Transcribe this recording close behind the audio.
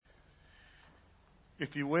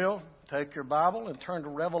If you will, take your Bible and turn to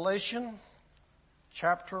Revelation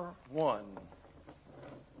chapter 1.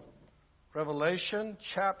 Revelation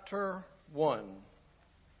chapter 1.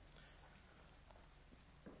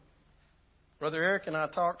 Brother Eric and I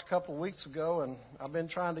talked a couple of weeks ago, and I've been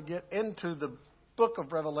trying to get into the book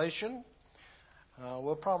of Revelation.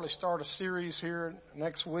 We'll probably start a series here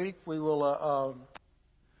next week. We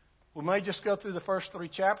may just go through the first 3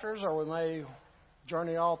 chapters, or we may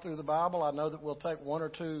journey all through the Bible. I know that we'll take 1 or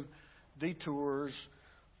 2 detours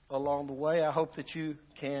along the way. I hope that you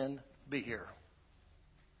can be here.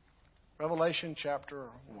 Revelation chapter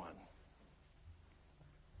 1.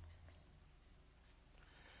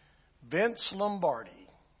 Vince Lombardi.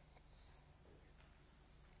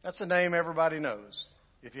 That's a name everybody knows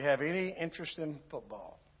if you have any interest in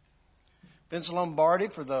football. Vince Lombardi,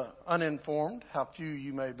 for the uninformed, how few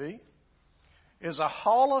you may be, is a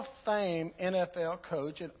Hall of Fame NFL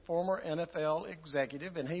coach and former NFL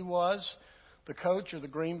executive, and he was the coach of the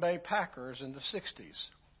Green Bay Packers in the 60s.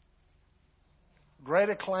 Great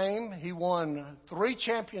acclaim. He won 3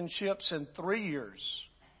 championships in 3 years.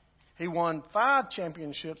 He won 5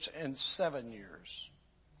 championships in 7 years.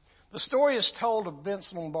 The story is told of Vince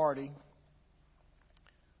Lombardi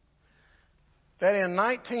that in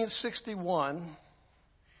 1961,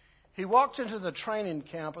 he walked into the training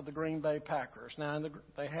camp of the Green Bay Packers. Now,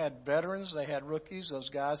 they had veterans, they had rookies. Those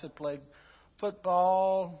guys had played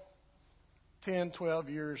football 10, 12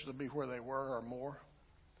 years to be where they were or more.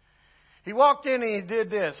 He walked in and he did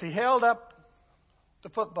this. He held up the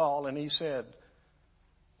football and he said,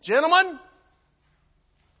 "Gentlemen,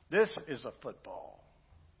 this is a football."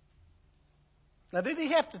 Now, did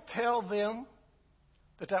he have to tell them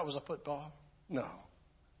that that was a football? No.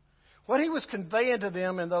 What he was conveying to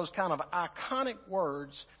them in those kind of iconic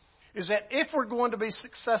words is that if we're going to be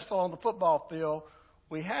successful on the football field,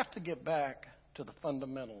 we have to get back to the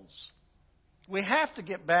fundamentals. We have to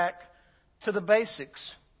get back to the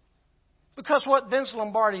basics. Because what Vince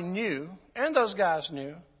Lombardi knew, and those guys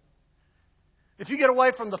knew, if you get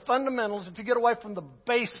away from the fundamentals, if you get away from the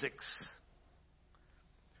basics,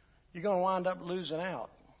 you're going to wind up losing out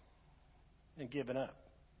and giving up.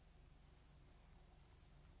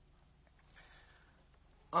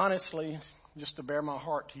 Honestly, just to bare my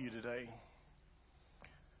heart to you today,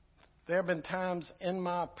 there have been times in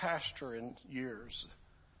my pastoring years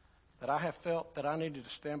that I have felt that I needed to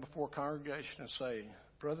stand before a congregation and say,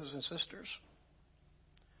 "Brothers and sisters,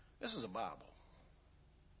 this is a Bible.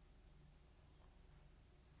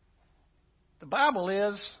 The Bible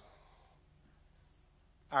is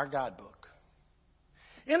our guidebook.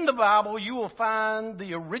 In the Bible, you will find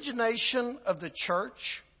the origination of the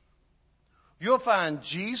church. You'll find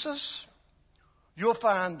Jesus. You'll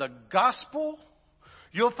find the gospel.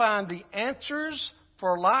 You'll find the answers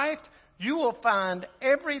for life. You will find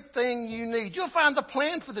everything you need. You'll find the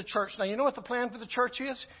plan for the church. Now, you know what the plan for the church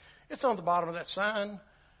is? It's on the bottom of that sign.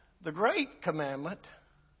 The Great Commandment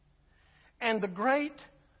and the Great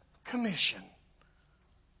Commission.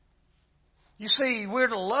 You see, we're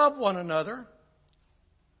to love one another.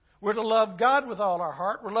 We're to love God with all our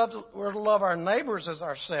heart. We're to love our neighbors as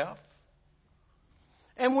ourselves.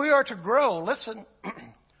 And we are to grow. Listen,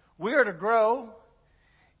 we are to grow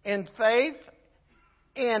in faith,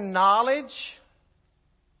 in knowledge,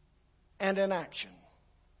 and in action.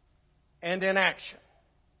 And in action.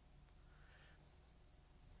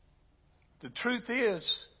 The truth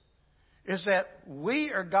is that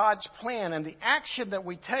we are God's plan, and the action that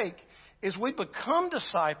we take is we become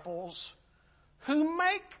disciples who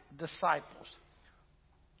make disciples.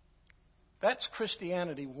 That's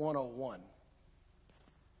Christianity 101.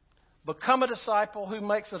 Become a disciple who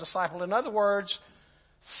makes a disciple. In other words,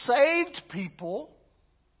 saved people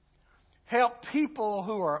help people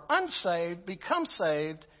who are unsaved become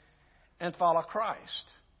saved and follow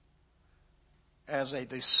Christ as a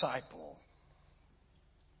disciple.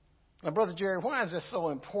 Now, Brother Jerry, why is this so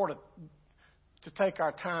important to take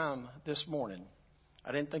our time this morning?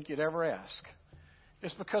 I didn't think you'd ever ask.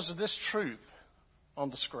 It's because of this truth on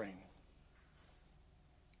the screen.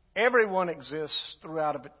 Everyone exists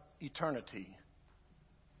throughout eternity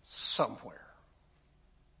somewhere.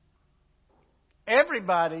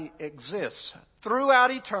 Everybody exists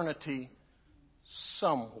throughout eternity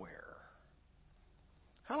somewhere.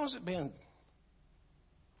 How long has it been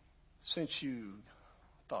since you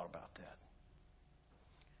thought about that?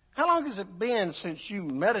 How long has it been since you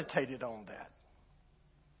meditated on that?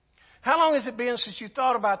 How long has it been since you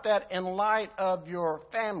thought about that in light of your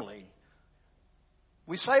family?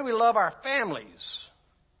 We say we love our families,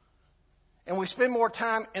 and we spend more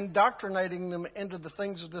time indoctrinating them into the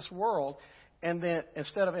things of this world, and then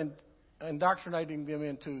instead of indoctrinating them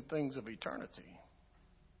into things of eternity.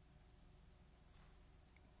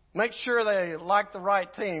 Make sure they like the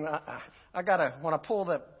right team. When I pull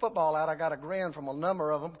that football out, I got a grin from a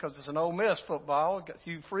number of them because it's an Ole Miss football. It got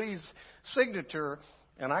Hugh Freeze's signature,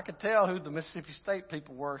 and I could tell who the Mississippi State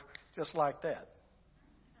people were just like that.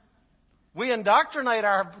 We indoctrinate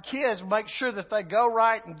our kids, make sure that they go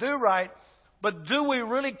right and do right, but do we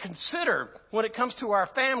really consider, when it comes to our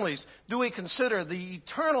families, do we consider the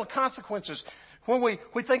eternal consequences? When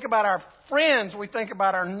we think about our friends, we think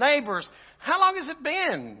about our neighbors, how long has it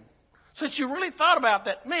been since you really thought about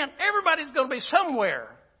that? Man, everybody's going to be somewhere.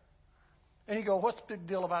 And you go, what's the big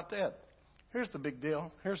deal about that? Here's the big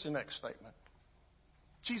deal. Here's the next statement.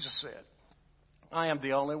 Jesus said, I am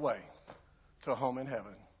the only way to a home in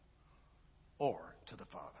heaven or to the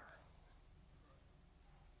Father.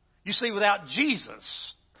 You see, without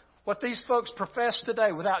Jesus, what these folks profess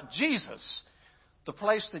today, without Jesus, the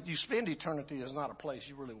place that you spend eternity is not a place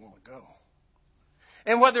you really want to go.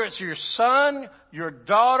 And whether it's your son, your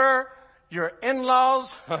daughter, your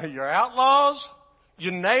in-laws, your outlaws,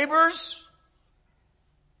 your neighbors,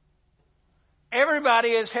 everybody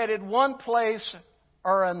is headed one place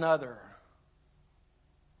or another.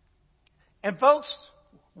 And folks,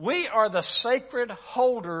 we are the sacred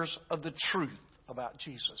holders of the truth about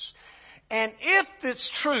Jesus. And if it's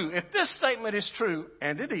true, if this statement is true,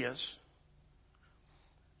 and it is,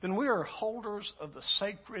 then we are holders of the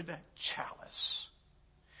sacred chalice.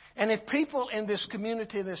 And if people in this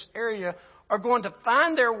community, in this area, are going to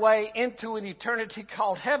find their way into an eternity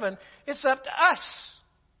called heaven, it's up to us.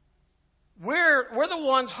 We're the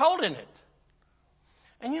ones holding it.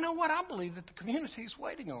 And you know what? I believe that the community is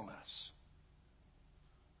waiting on us.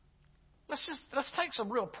 Let's take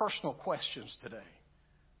some real personal questions today.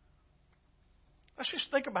 Let's just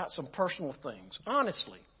think about some personal things,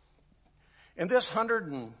 honestly. In this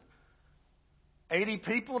 180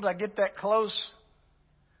 people, did I get that close?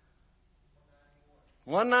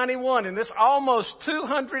 191. In this almost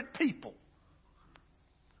 200 people,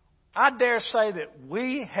 I dare say that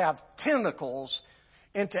we have tentacles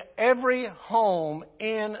into every home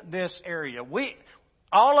in this area.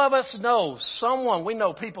 All of us know someone. We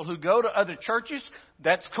know people who go to other churches.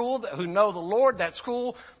 That's cool. Who know the Lord. That's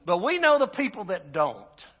cool. But we know the people that don't.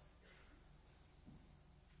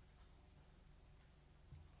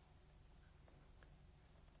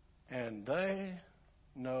 And they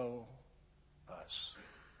know us.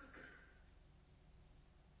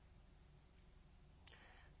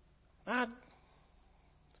 Now,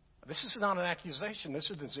 this is not an accusation. This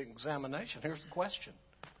is an examination. Here's the question.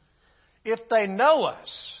 If they know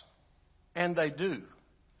us, and they do,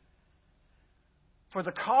 for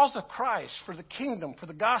the cause of Christ, for the kingdom, for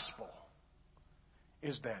the gospel,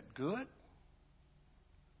 is that good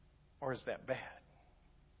or is that bad?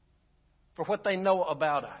 For what they know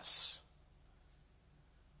about us.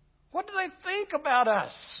 What do they think about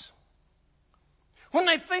us? When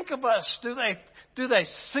they think of us, do they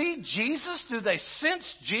see Jesus? Do they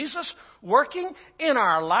sense Jesus working in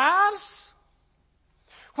our lives?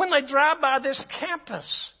 When they drive by this campus,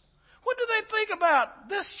 what do they think about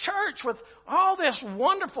this church with all this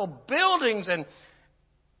wonderful buildings? And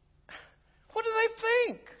what do they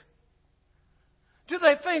think? Do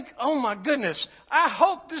they think, oh my goodness, I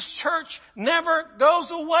hope this church never goes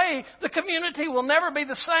away. The community will never be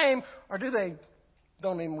the same. Or do they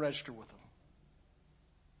don't even register with them?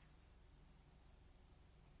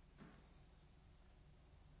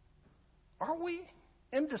 Are we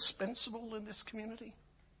indispensable in this community?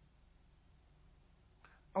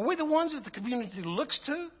 Are we the ones that the community looks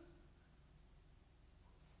to?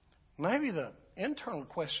 Maybe the internal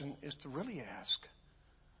question is to really ask,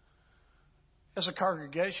 as a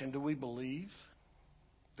congregation, do we believe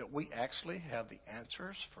that we actually have the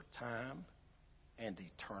answers for time and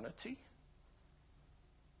eternity?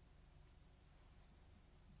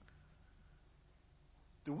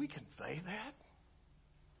 Do we convey that?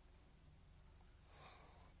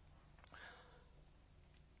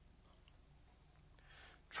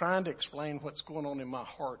 Trying to explain what's going on in my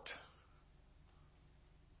heart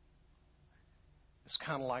is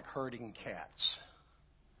kind of like herding cats.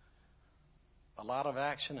 A lot of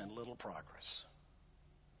action and little progress.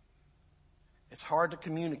 It's hard to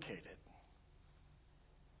communicate it.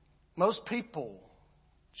 Most people,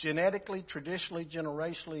 genetically, traditionally,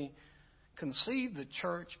 generationally, conceive the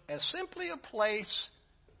church as simply a place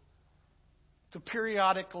to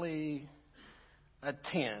periodically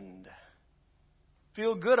attend.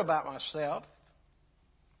 Feel good about myself,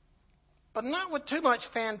 but not with too much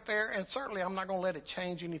fanfare, and certainly I'm not going to let it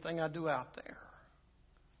change anything I do out there.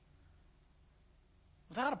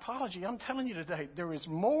 Without apology, I'm telling you today, there is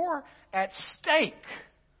more at stake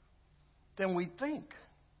than we think.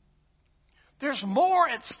 There's more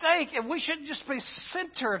at stake, and we shouldn't just be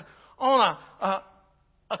centered on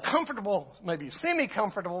a comfortable, maybe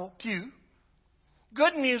semi-comfortable pew,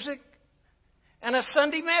 good music, and a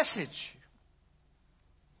Sunday message.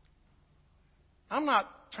 I'm not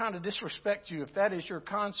trying to disrespect you if that is your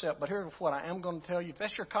concept, but here's what I am going to tell you. If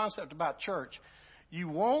that's your concept about church, you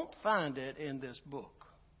won't find it in this book.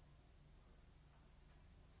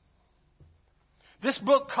 This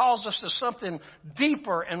book calls us to something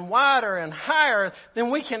deeper and wider and higher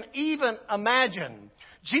than we can even imagine.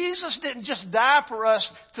 Jesus didn't just die for us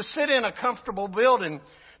to sit in a comfortable building,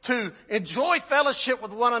 to enjoy fellowship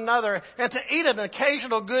with one another, and to eat an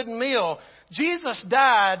occasional good meal. Jesus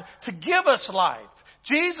died to give us life.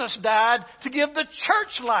 Jesus died to give the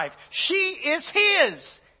church life. She is His.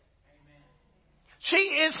 She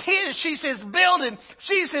is His. She's His building.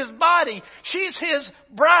 She's His body. She's His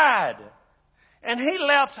bride. And He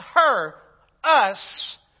left her,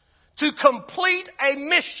 us, to complete a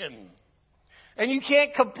mission. And you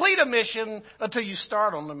can't complete a mission until you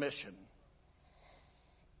start on the mission.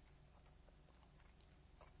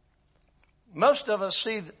 Most of us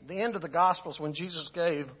see the end of the Gospels when Jesus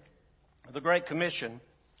gave the Great Commission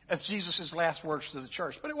as Jesus' last words to the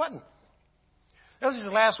church. But it wasn't. That was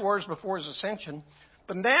His last words before His ascension.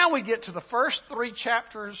 But now we get to the first 3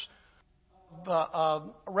 chapters of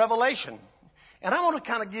Revelation. And I want to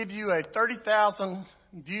kind of give you a 30,000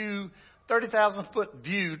 foot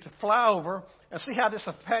view to fly over and see how this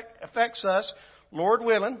affects us, Lord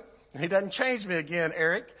willing. He doesn't change me again,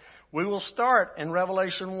 Eric. We will start in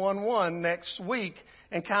Revelation 1:1 next week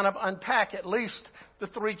and kind of unpack at least the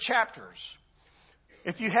 3 chapters.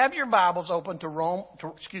 If you have your Bibles open to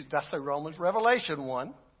Revelation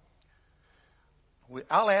 1,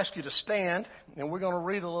 I'll ask you to stand, and we're going to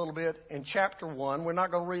read a little bit in chapter 1. We're not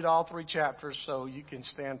going to read all 3 chapters, so you can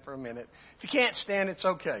stand for a minute. If you can't stand, it's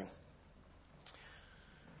okay.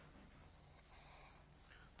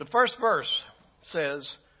 The first verse says,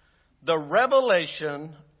 the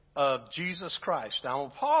revelation of Jesus Christ. Now, I'm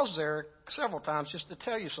going to pause there several times just to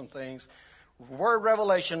tell you some things. The word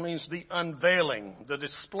revelation means the unveiling, the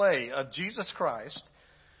display of Jesus Christ,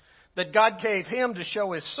 that God gave Him to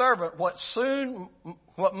show His servant what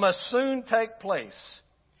must soon take place.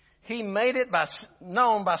 He made it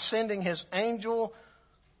known by sending His angel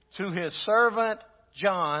to His servant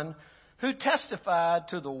John, who testified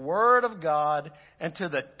to the Word of God and to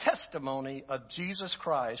the testimony of Jesus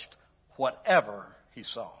Christ, whatever he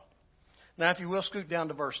saw. Now, if you will, scoot down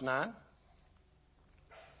to verse 9.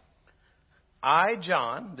 I,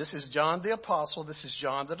 John, this is John the apostle, this is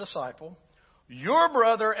John the disciple, your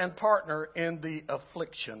brother and partner in the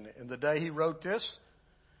affliction. In the day he wrote this,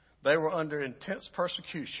 they were under intense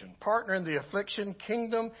persecution. Partner in the affliction,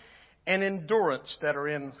 kingdom, and endurance that are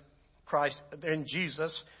in Christ, in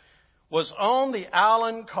Jesus, was on the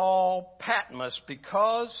island called Patmos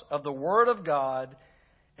because of the Word of God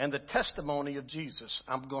and the testimony of Jesus.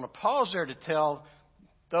 I'm going to pause there to tell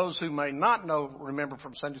those who may not remember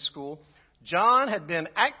from Sunday school, John had been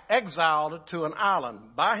exiled to an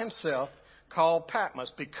island by himself called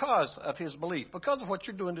Patmos because of his belief, because of what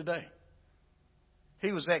you're doing today.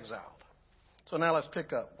 He was exiled. So now let's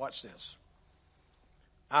pick up. Watch this.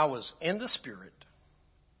 I was in the Spirit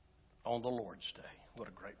on the Lord's day. What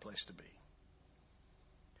a great place to be.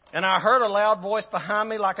 And I heard a loud voice behind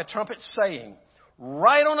me like a trumpet saying,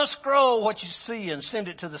 write on a scroll what you see and send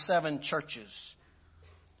it to the 7 churches.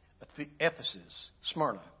 Ephesus,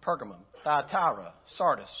 Smyrna, Pergamum, Thyatira,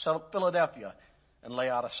 Sardis, Philadelphia, and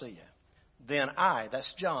Laodicea. Then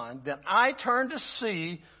that's John, then I turned to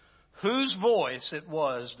see whose voice it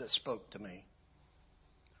was that spoke to me.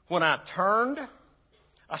 When I turned,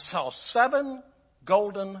 I saw 7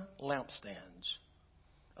 golden lampstands.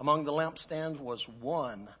 Among the lampstands was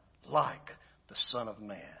one like the Son of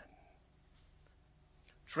Man,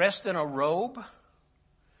 dressed in a robe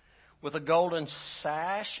with a golden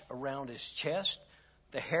sash around his chest.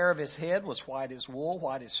 The hair of his head was white as wool,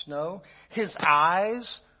 white as snow. His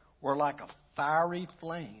eyes were like a fiery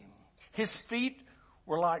flame. His feet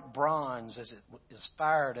were like bronze as it is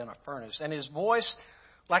fired in a furnace, and his voice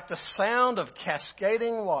like the sound of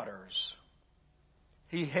cascading waters.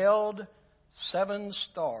 He held 7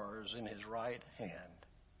 stars in his right hand.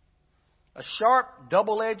 A sharp,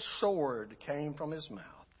 double-edged sword came from his mouth,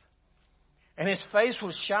 and his face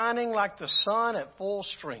was shining like the sun at full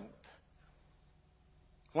strength.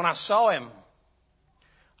 When I saw him,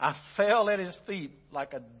 I fell at his feet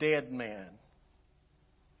like a dead man.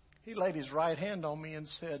 He laid his right hand on me and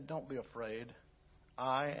said, don't be afraid.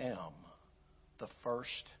 I am the first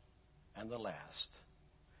and the last,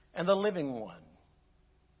 and the living one.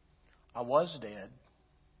 I was dead,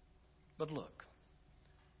 but look,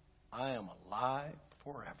 I am alive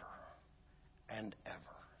forever and ever.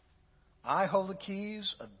 I hold the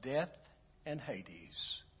keys of death and Hades.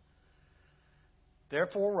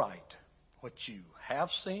 Therefore write what you have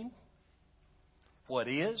seen, what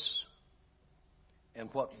is, and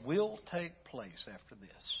what will take place after this.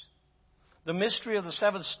 The mystery of the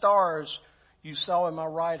 7 stars you saw in my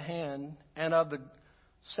right hand and of the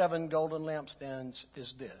 7 golden lampstands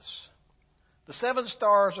is this. The 7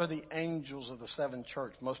 stars are the angels of the 7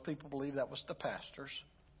 churches. Most people believe that was the pastors.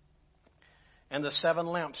 And the 7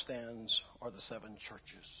 lampstands are the 7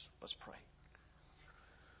 churches. Let's pray.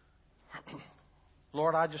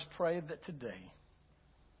 Lord, I just pray that today,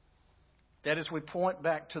 that as we point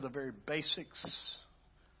back to the very basics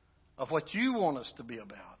of what you want us to be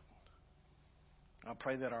about, I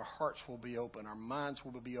pray that our hearts will be open, our minds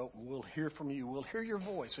will be open. We'll hear from you. We'll hear your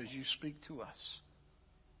voice as you speak to us.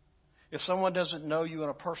 If someone doesn't know you in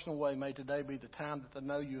a personal way, may today be the time that they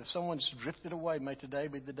know you. If someone's drifted away, may today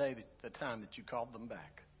be the time that you called them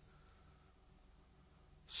back.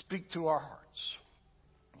 Speak to our hearts.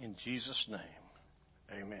 In Jesus'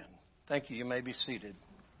 name, amen. Thank you. You may be seated.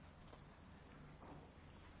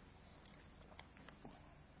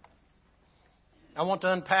 I want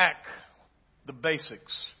to unpack the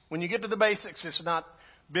basics. When you get to the basics, it's not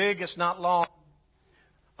big, it's not long.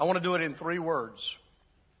 I want to do it in 3 words.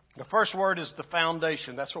 The first word is the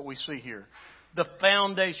foundation. That's what we see here. The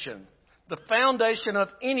foundation. The foundation of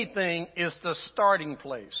anything is the starting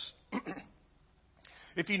place.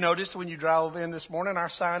 If you noticed when you drove in this morning, our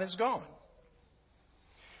sign is gone.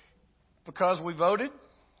 Because we voted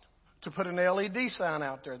to put an LED sign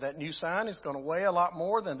out there. That new sign is going to weigh a lot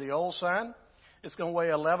more than the old sign. It's going to weigh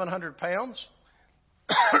 1,100 pounds.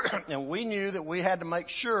 And we knew that we had to make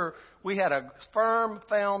sure we had a firm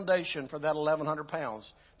foundation for that 1,100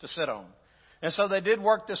 pounds to sit on. And so they did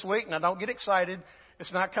work this week. Now, don't get excited.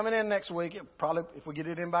 It's not coming in next week. It probably, if we get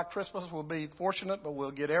it in by Christmas, we'll be fortunate, but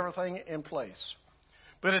we'll get everything in place.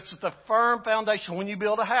 But it's the firm foundation. When you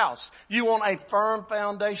build a house, you want a firm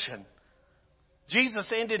foundation.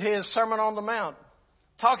 Jesus ended his Sermon on the Mount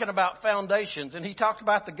talking about foundations. And he talked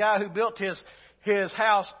about the guy who built his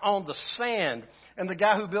house on the sand and the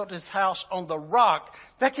guy who built his house on the rock.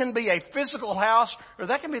 That can be a physical house, or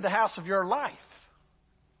that can be the house of your life.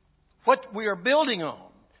 What we are building on.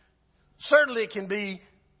 Certainly it can be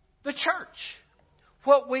the church.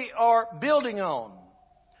 What we are building on.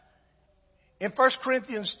 In 1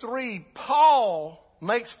 Corinthians 3, Paul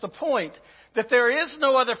makes the point that there is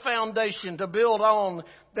no other foundation to build on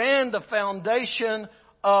than the foundation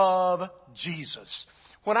of Jesus.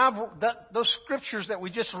 When those scriptures that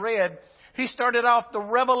we just read, he started off the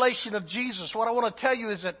revelation of Jesus. What I want to tell you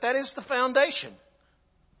is that is the foundation.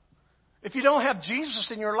 If you don't have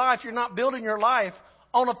Jesus in your life, you're not building your life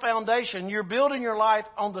on a foundation. You're building your life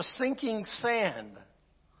on the sinking sand,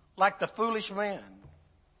 like the foolish man.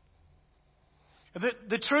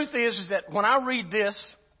 The truth is that when I read this,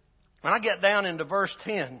 when I get down into verse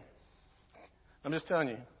 10, I'm just telling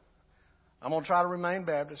you, I'm going to try to remain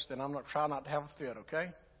Baptist, and I'm going to try not to have a fit, okay?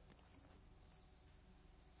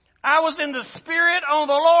 I was in the Spirit on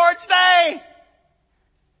the Lord's day.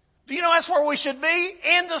 Do you know that's where we should be?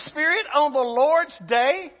 In the Spirit on the Lord's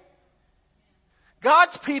day.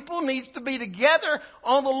 God's people needs to be together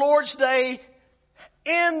on the Lord's day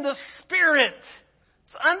in the Spirit.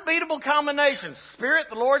 It's an unbeatable combination. Spirit,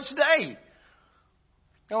 the Lord's day.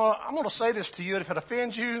 You know, I'm going to say this to you, and if it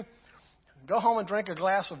offends you, go home and drink a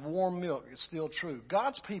glass of warm milk. It's still true.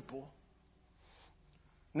 God's people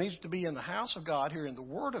needs to be in the house of God, hearing the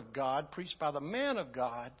Word of God, preached by the man of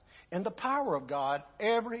God, and the power of God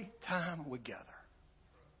every time we gather.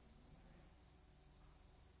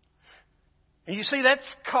 And you see, that's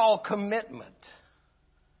called commitment.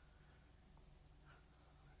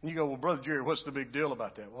 And you go, well, Brother Jerry, what's the big deal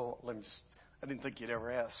about that? Well, I didn't think you'd ever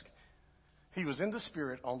ask. He was in the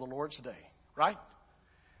Spirit on the Lord's day, right?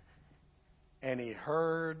 And he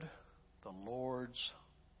heard the Lord's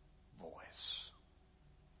voice.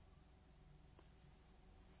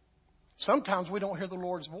 Sometimes we don't hear the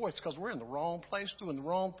Lord's voice because we're in the wrong place, doing the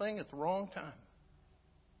wrong thing at the wrong time.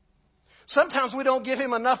 Sometimes we don't give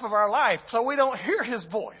Him enough of our life, so we don't hear His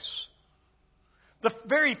voice. The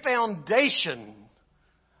very foundation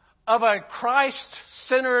of a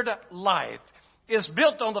Christ-centered life is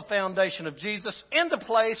built on the foundation of Jesus in the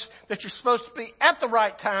place that you're supposed to be at the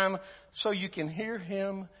right time so you can hear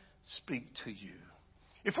Him speak to you.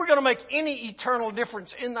 If we're going to make any eternal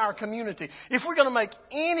difference in our community, if we're going to make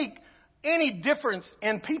any any difference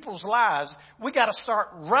in people's lives, we got to start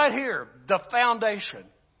right here, the foundation.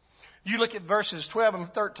 You look at verses 12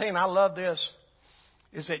 and 13, I love this,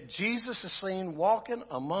 is that Jesus is seen walking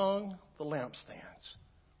among the lampstands.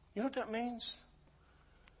 You know what that means?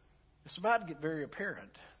 It's about to get very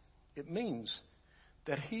apparent. It means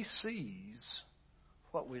that he sees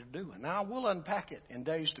what we're doing. Now, we'll unpack it in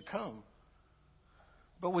days to come.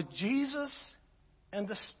 But with Jesus and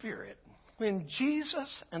the Spirit, when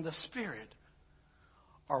Jesus and the Spirit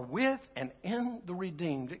are with and in the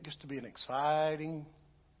redeemed, it gets to be an exciting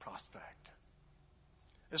prospect.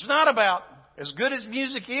 It's not about, as good as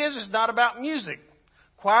music is, it's not about music.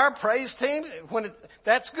 Choir, praise team,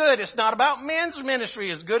 that's good. It's not about men's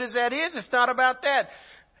ministry. As good as that is, it's not about that.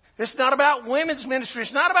 It's not about women's ministry.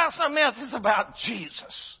 It's not about something else. It's about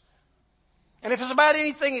Jesus. And if it's about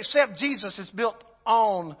anything except Jesus, it's built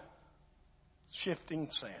on shifting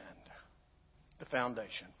sand. The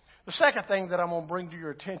foundation. The second thing that I'm going to bring to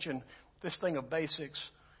your attention, this thing of basics,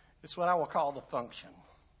 is what I will call the function.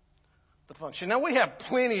 The function. Now, we have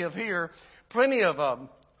plenty of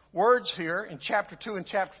words here in chapter 2 and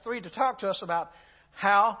chapter 3 to talk to us about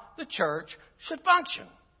how the church should function.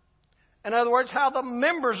 In other words, how the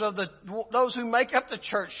members of those who make up the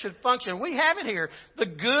church should function. We have it here, the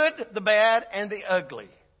good, the bad, and the ugly.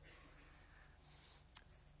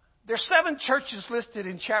 There's 7 churches listed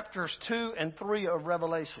in chapters 2 and 3 of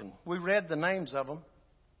Revelation. We read the names of them.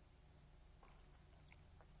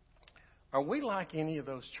 Are we like any of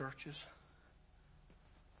those churches?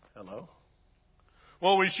 Hello?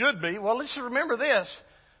 Well, we should be. Well, let's remember this.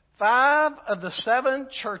 5 of the 7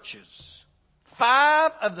 churches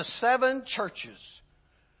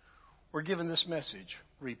were given this message.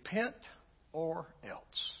 Repent or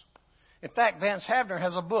else. In fact, Vance Havner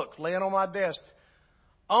has a book laying on my desk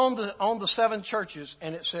on the 7 churches,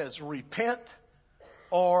 and it says, Repent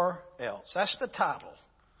or else. That's the title.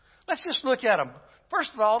 Let's just look at them.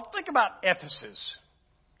 First of all, think about Ephesus.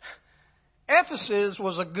 Ephesus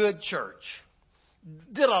was a good church.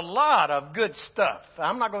 Did a lot of good stuff.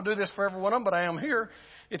 I'm not going to do this for every one of them, but I am here.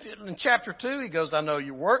 In chapter 2, he goes, I know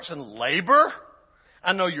your works and labor.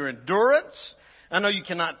 I know your endurance. I know you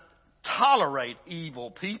cannot tolerate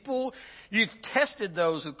evil people. You've tested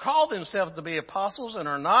those who call themselves to be apostles and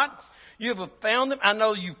are not. You have found them. I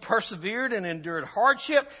know you persevered and endured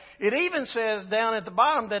hardship. It even says down at the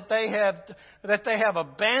bottom that they have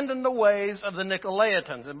abandoned the ways of the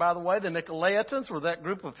Nicolaitans. And by the way, the Nicolaitans were that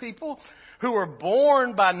group of people who were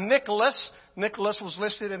born by Nicholas. Nicholas was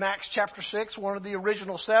listed in Acts chapter 6, one of the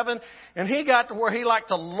original 7. And he got to where he liked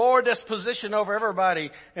to lord this position over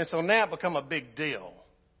everybody. And so now it become a big deal.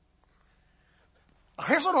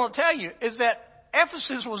 Here's what I want to tell you, is that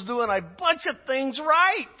Ephesus was doing a bunch of things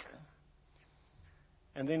right.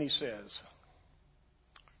 And then he says,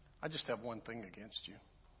 I just have one thing against you.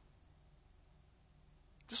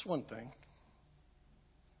 Just one thing.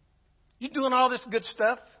 You're doing all this good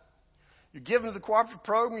stuff. You're giving to the cooperative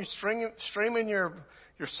program. You're streaming your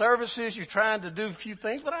services. You're trying to do a few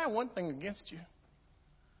things. But I have one thing against you.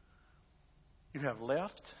 You have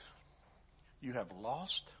left. You have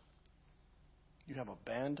lost. You have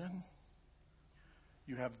abandoned.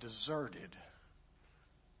 You have deserted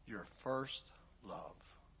your first love.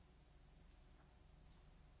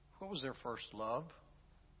 What was their first love?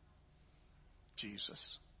 Jesus.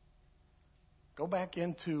 Go back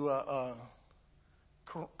into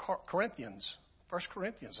Corinthians, 1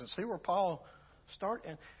 Corinthians, and see where Paul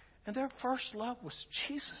started. And their first love was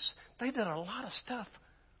Jesus. They did a lot of stuff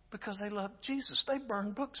because they loved Jesus. They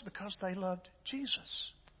burned books because they loved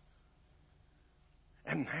Jesus.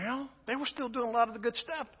 And now, they were still doing a lot of the good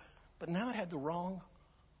stuff, but now it had the wrong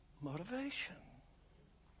motivation.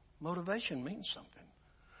 Motivation means something.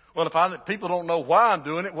 Well, if people don't know why I'm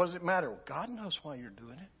doing it, what does it matter? Well, God knows why you're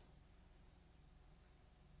doing it.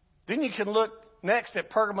 Then you can look next at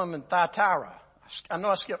Pergamum and Thyatira. I know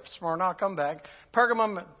I skipped Smyrna. I'll come back.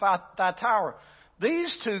 Pergamum and Thyatira.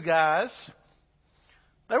 These 2 guys,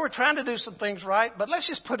 they were trying to do some things right, but let's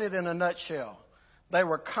just put it in a nutshell. They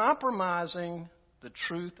were compromising the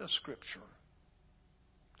truth of Scripture.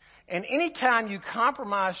 And any time you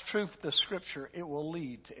compromise truth of Scripture, it will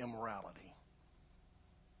lead to immorality.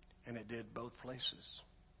 And it did both places.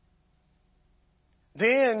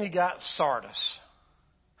 Then you got Sardis.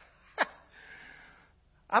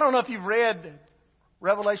 I don't know if you've read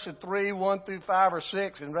Revelation 3, 1 through 5 or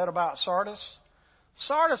 6 and read about Sardis.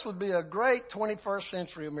 Sardis would be a great 21st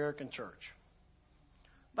century American church.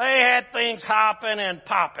 They had things hopping and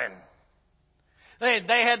popping. They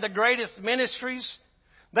had the greatest ministries.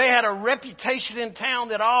 They had a reputation in town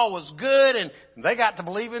that all was good, and they got to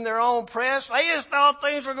believe in their own press. They just thought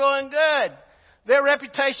things were going good. Their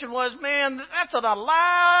reputation was, man, that's an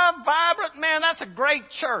alive, vibrant, man, that's a great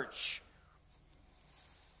church.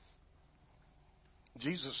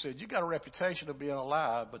 Jesus said, you got a reputation of being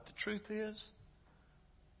alive, but the truth is,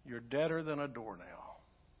 you're deader than a doornail.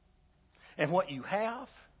 And what you have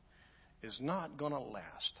is not going to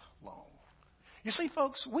last long. You see,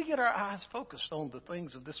 folks, we get our eyes focused on the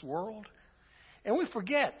things of this world, and we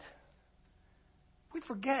forget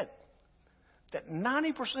that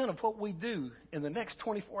 90% of what we do in the next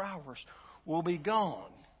 24 hours will be gone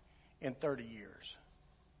in 30 years.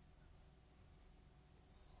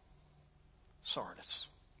 Sardis.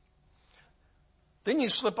 Then you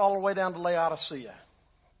slip all the way down to Laodicea.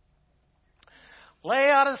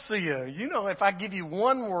 Laodicea, you know, if I give you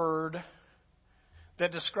one word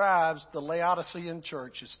that describes the Laodicean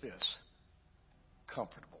church, it's this: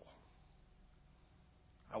 comfortable.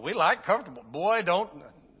 Now, we like comfortable. Boy,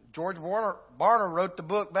 George Barner wrote the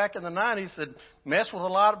book back in the 90s that mess with a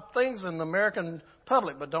lot of things in the American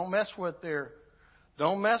public, but don't mess with their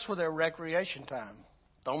recreation time.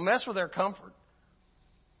 Don't mess with their comfort.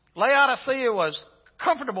 Laodicea was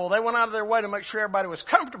comfortable. They went out of their way to make sure everybody was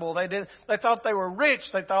comfortable. They thought they were rich.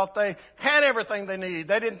 They thought they had everything they needed.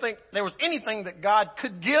 They didn't think there was anything that God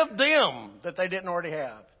could give them that they didn't already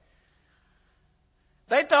have.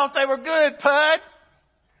 They thought they were good, Pud.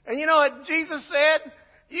 And you know what Jesus said?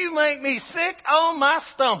 You make me sick on my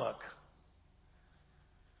stomach.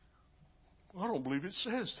 Well, I don't believe it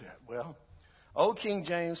says that. Well, Old King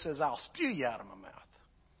James says, I'll spew you out of my mouth.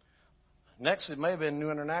 Next, it may have been New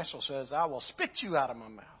International says, I will spit you out of my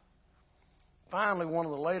mouth. Finally, one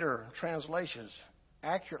of the later translations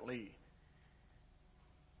accurately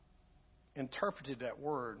interpreted that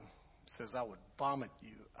word, says, I would vomit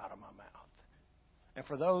you out of my mouth. And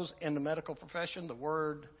for those in the medical profession, the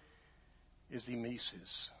word is emesis.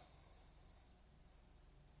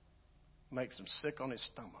 Makes him sick on his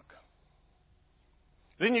stomach.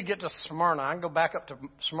 Then you get to Smyrna. I can go back up to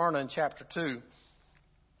Smyrna in chapter 2.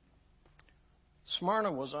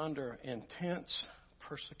 Smyrna was under intense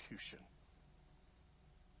persecution.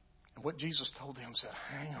 And what Jesus told them said,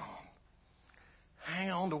 hang on. Hang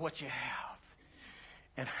on to what you have.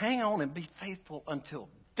 And hang on and be faithful until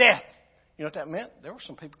death. You know what that meant? There were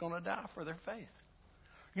some people going to die for their faith.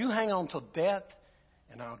 You hang on till death,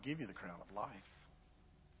 and I'll give you the crown of life.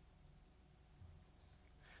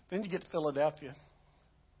 Then you get to Philadelphia.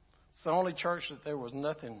 It's the only church that there was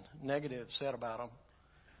nothing negative said about them.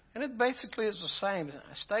 And it basically is the same.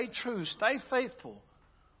 Stay true. Stay faithful.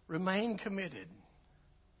 Remain committed.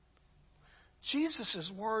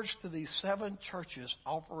 Jesus' words to these 7 churches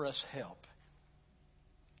offer us help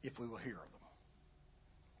if we will hear them.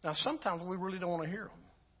 Now, sometimes we really don't want to hear them.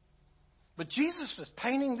 But Jesus is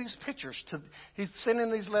painting these pictures. He's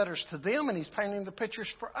sending these letters to them, and he's painting the pictures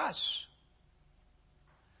for us.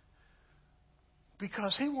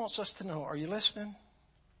 Because he wants us to know, are you listening?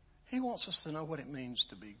 He wants us to know what it means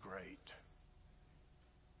to be great.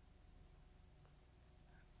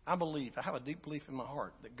 I have a deep belief in my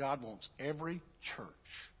heart that God wants every church,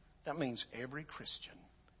 that means every Christian,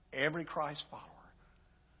 every Christ follower,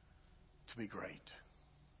 to be great.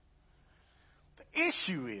 The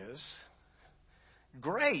issue is,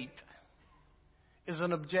 great is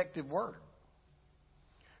an objective word.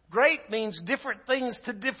 Great means different things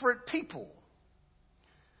to different people.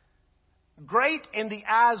 Great in the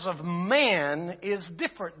eyes of man is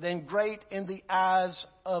different than great in the eyes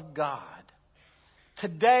of God.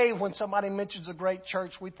 Today, when somebody mentions a great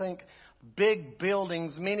church, we think big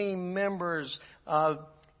buildings, many members,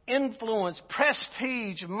 influence,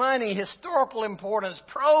 prestige, money, historical importance,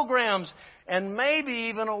 programs, and maybe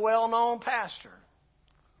even a well-known pastor.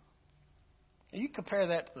 You compare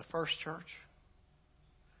that to the first church,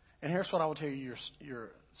 and here's what I will tell you your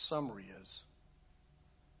summary is.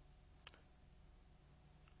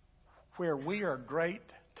 Where we are great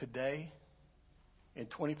today in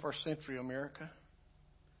 21st century America,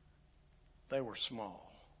 they were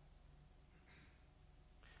small.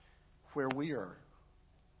 Where we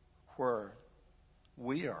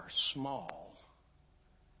are small,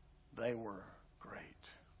 they were great.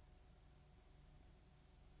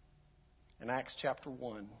 In Acts chapter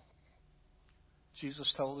 1,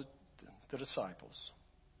 Jesus told the disciples,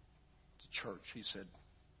 the church, he said,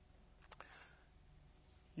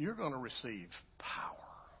 you're going to receive power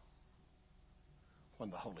when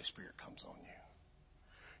the Holy Spirit comes on you.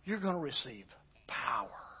 You're going to receive power.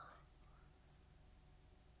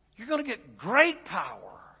 You're going to get great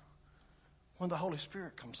power when the Holy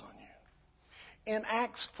Spirit comes on you. In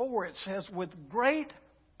Acts 4, it says, with great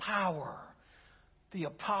power. The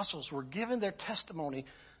apostles were given their testimony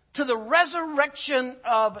to the resurrection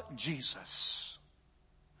of Jesus.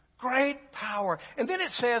 Great power. And then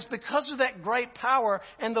it says, because of that great power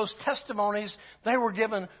and those testimonies, they were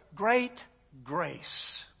given great grace.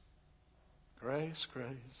 Grace,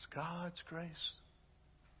 grace, God's grace.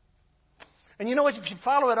 And you know what? If you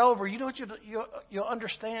follow it over, you know what you'll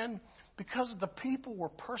understand? Because the people were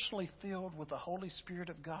personally filled with the Holy Spirit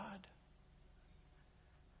of God,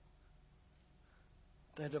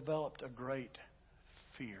 they developed a great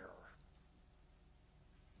fear.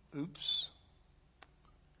 Oops.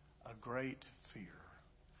 A great fear.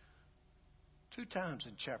 2 times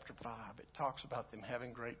in chapter 5, it talks about them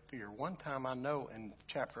having great fear. One time I know in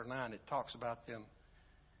chapter 9, it talks about them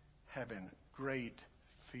having great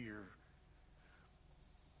fear.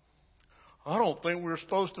 I don't think we're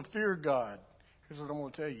supposed to fear God. Here's what I'm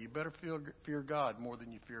going to tell you. You better fear God more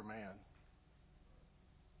than you fear man.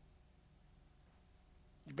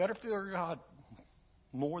 You better fear God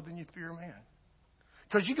more than you fear man.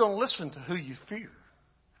 Because you're going to listen to who you fear.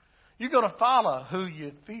 You're going to follow who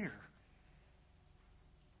you fear.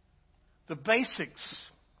 The basics,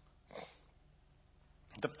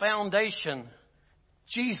 the foundation,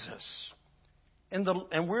 Jesus. And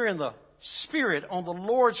we're in the Spirit on the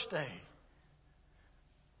Lord's Day.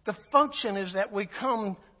 The function is that we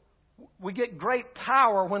get great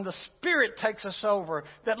power when the Spirit takes us over.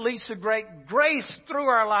 That leads to great grace through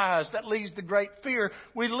our lives. That leads to great fear.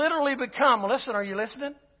 We literally become, listen, are you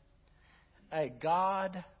listening? A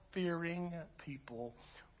God-fearing people.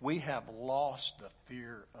 We have lost the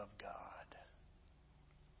fear of God.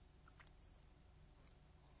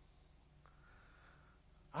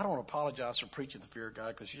 I don't apologize for preaching the fear of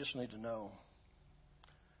God, because you just need to know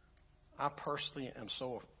I personally am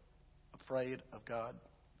so afraid of God.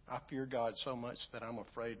 I fear God so much that I'm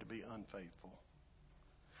afraid to be unfaithful.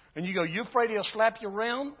 And you go, you afraid He'll slap you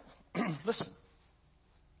around? Listen,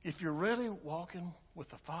 if you're really walking with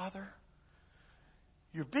the Father,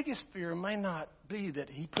 your biggest fear may not be that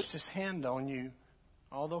He puts His hand on you,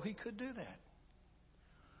 although He could do that.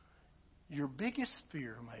 Your biggest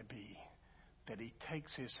fear may be that He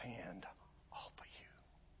takes His hand off of you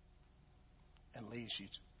and leaves you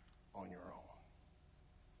on your own.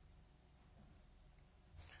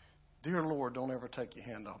 Dear Lord, don't ever take your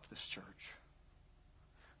hand off this church.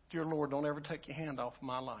 Dear Lord, don't ever take your hand off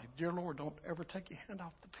my life. Dear Lord, don't ever take your hand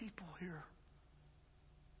off the people here.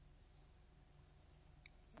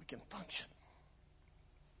 We can function.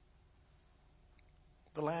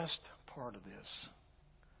 The last part of this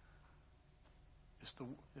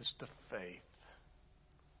is the faith.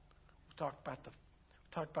 We talked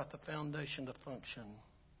about the foundation, the function,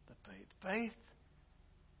 the faith. Faith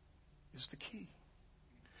is the key.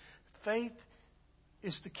 Faith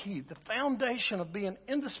is the key. The foundation of being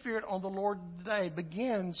in the Spirit on the Lord today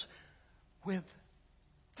begins with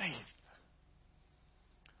faith.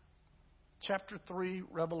 Chapter 3,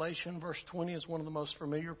 Revelation, verse 20 is one of the most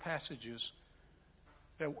familiar passages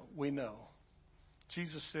that we know.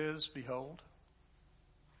 Jesus says, behold,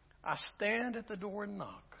 I stand at the door and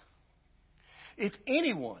knock. If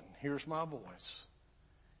anyone hears my voice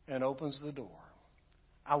and opens the door,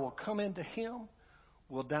 I will come into him,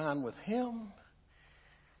 will dine with him,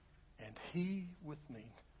 and he with me.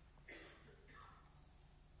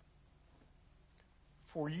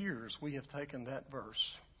 For years, we have taken that verse,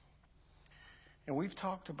 and we've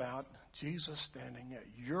talked about Jesus standing at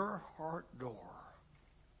your heart door,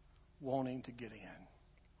 wanting to get in.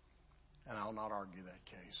 And I'll not argue that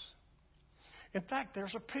case. In fact,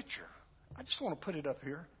 there's a picture. I just want to put it up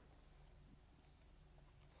here.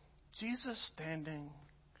 Jesus standing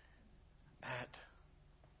at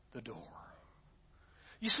the door.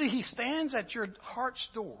 You see, He stands at your heart's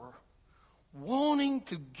door, wanting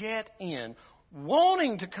to get in,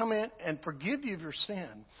 wanting to come in and forgive you of your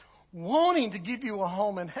sin, wanting to give you a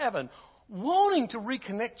home in heaven, wanting to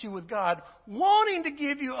reconnect you with God, wanting to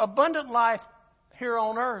give you abundant life here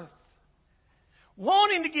on earth,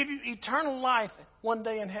 wanting to give you eternal life one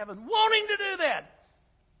day in heaven, wanting to do that.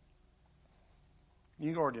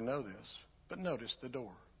 You already know this, but notice the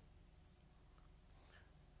door.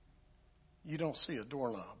 You don't see a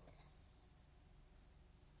doorknob.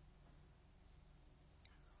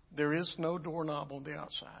 There is no doorknob on the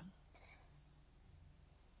outside.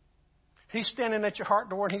 He's standing at your heart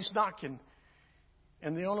door and He's knocking.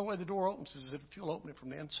 And the only way the door opens is if you'll open it from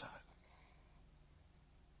the inside.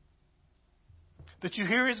 That you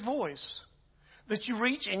hear His voice. That you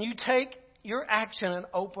reach and you take your action and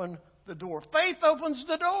open the door. Faith opens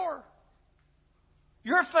the door.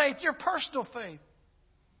 Your faith, your personal faith.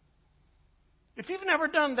 If you've never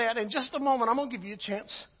done that, in just a moment, I'm going to give you a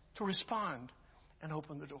chance to respond and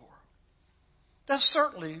open the door. That's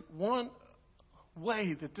certainly one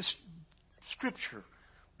way that this scripture,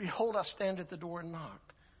 behold, I stand at the door and knock,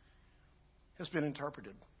 has been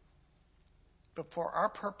interpreted. But for our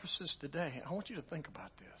purposes today, I want you to think about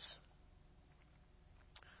this.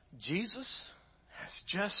 Jesus has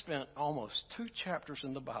just spent almost 2 chapters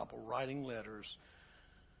in the Bible writing letters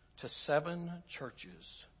to 7 churches,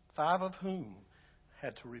 5 of whom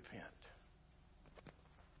had to repent.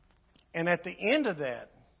 And at the end of that,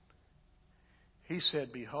 he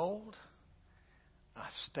said, behold, I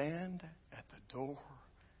stand at the door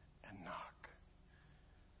and knock.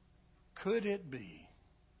 Could it be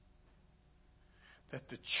that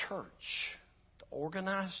the church, the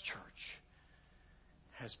organized church,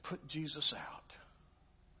 has put Jesus out,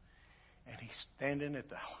 and he's standing at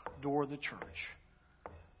the door of the church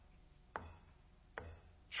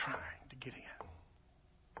trying to get in?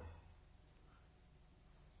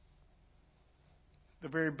 The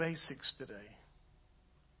very basics today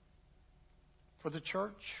for the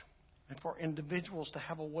church and for individuals to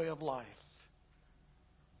have a way of life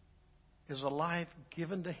is a life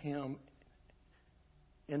given to him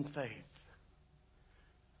in faith,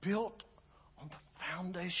 built on the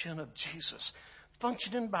foundation of Jesus,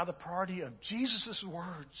 functioning by the priority of Jesus'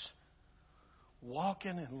 words,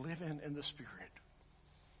 walking and living in the Spirit,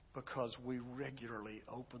 because we regularly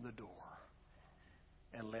open the door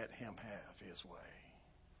and let him have his way.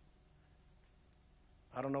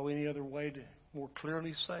 I don't know any other way to more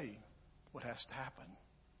clearly say what has to happen.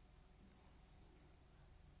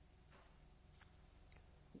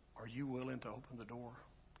 Are you willing to open the door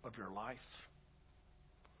of your life?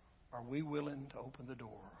 Are we willing to open the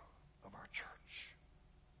door of our church?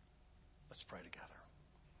 Let's pray together.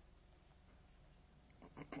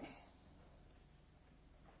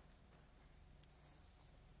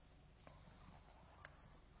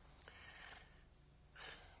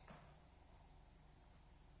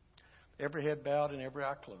 Every head bowed and every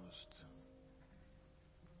eye closed.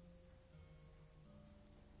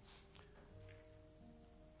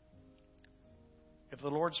 If the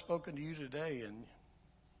Lord's spoken to you today and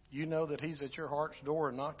you know that he's at your heart's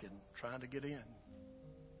door knocking, trying to get in,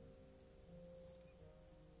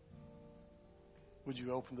 would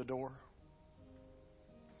you open the door?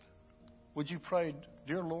 Would you pray,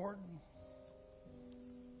 dear Lord,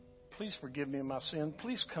 please forgive me of my sin.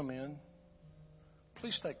 Please come in.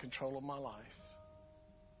 Please take control of my life.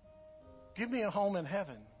 Give me a home in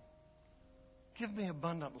heaven. Give me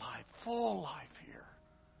abundant life, full life here.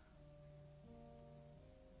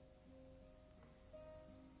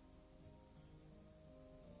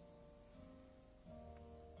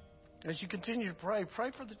 As you continue to pray, pray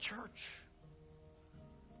for the church.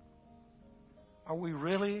 Are we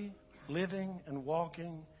really living and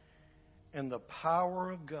walking in the power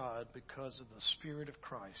of God because of the Spirit of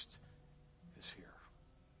Christ is here?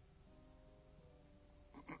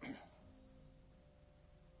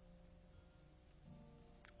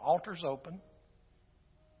 Altar's open.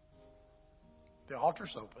 The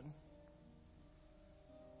altar's open.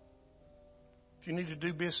 If you need to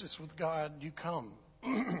do business with God, you come.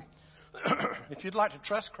 If you'd like to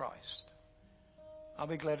trust Christ, I'll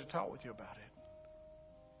be glad to talk with you about it.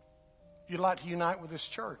 If you'd like to unite with this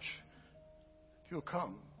church, if you'll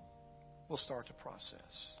come, we'll start the process.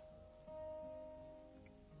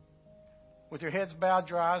 With your heads bowed,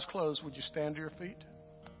 your eyes closed, would you stand to your feet?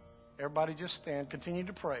 Everybody just stand. Continue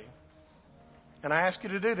to pray. And I ask you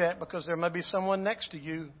to do that because there may be someone next to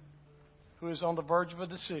you who is on the verge of a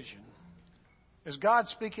decision. Is God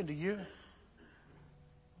speaking to you?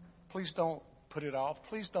 Please don't put it off.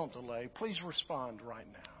 Please don't delay. Please respond right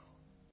now.